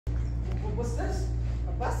What's this?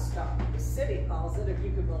 A bus stop, the city calls it, if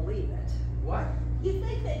you can believe it. What? You'd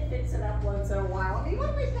think they'd fix it up once in a while. I mean,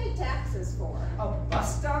 what do we pay taxes for? A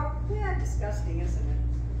bus stop? Yeah, disgusting, isn't it?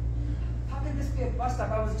 How can this be a bus stop?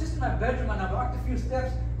 I was just in my bedroom and I walked a few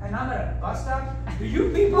steps and I'm at a bus stop? Do you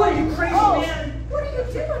people, are you crazy, man? What are you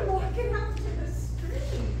doing walking out to the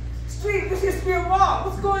street? Street, this used to be a mall.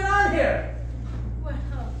 What's going on here? Well,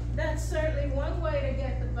 that's certainly one way to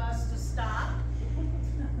get the bus to stop.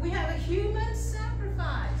 We have a human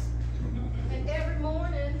sacrifice. And every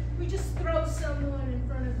morning, we just throw someone in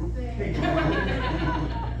front of the thing.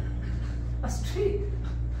 A street?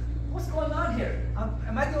 What's going on here?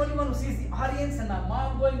 Am I the only one who sees the audience and my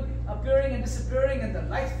mom appearing and disappearing and the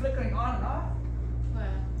lights flickering on and off? Well,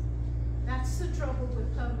 that's the trouble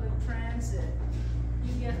with public transit.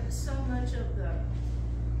 You get so much of the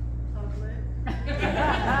public.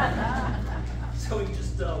 So he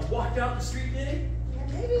just walked out the street, did he? Yeah,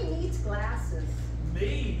 maybe he needs glasses.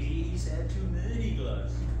 Maybe he's had too many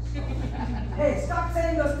glasses. Hey, stop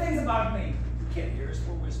saying those things about me. You can't hear us,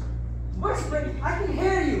 we're whispering. Whispering, I can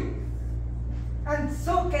hear you. And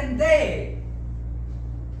so can they.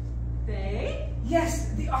 They?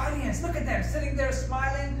 Yes, the audience. Look at them sitting there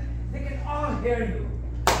smiling. They can all hear you.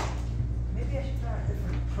 Maybe I should try a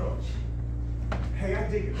different approach. Hey, I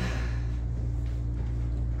dig it.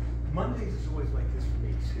 Mondays is always like this for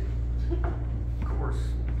me, too. Of course,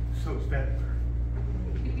 so's February.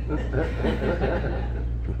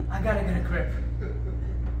 I gotta get a grip.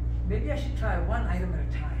 Maybe I should try one item at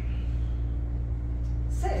a time.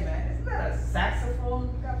 Say, man, isn't that a saxophone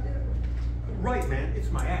up there? Right, man,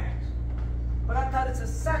 it's my axe. But I thought it's a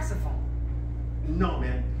saxophone. No,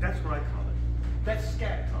 man, that's what I call it. That's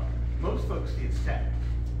scat talk. Most folks see it sax.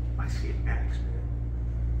 I see it axe, man.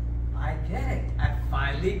 I get it. I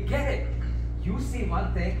finally get it. You see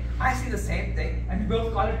one thing, I see the same thing, and we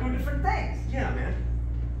both call it two different things. Yeah, man.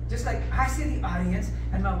 Just like I see the audience,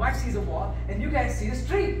 and my wife sees a wall, and you guys see the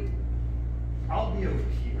street. I'll be over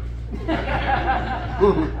here.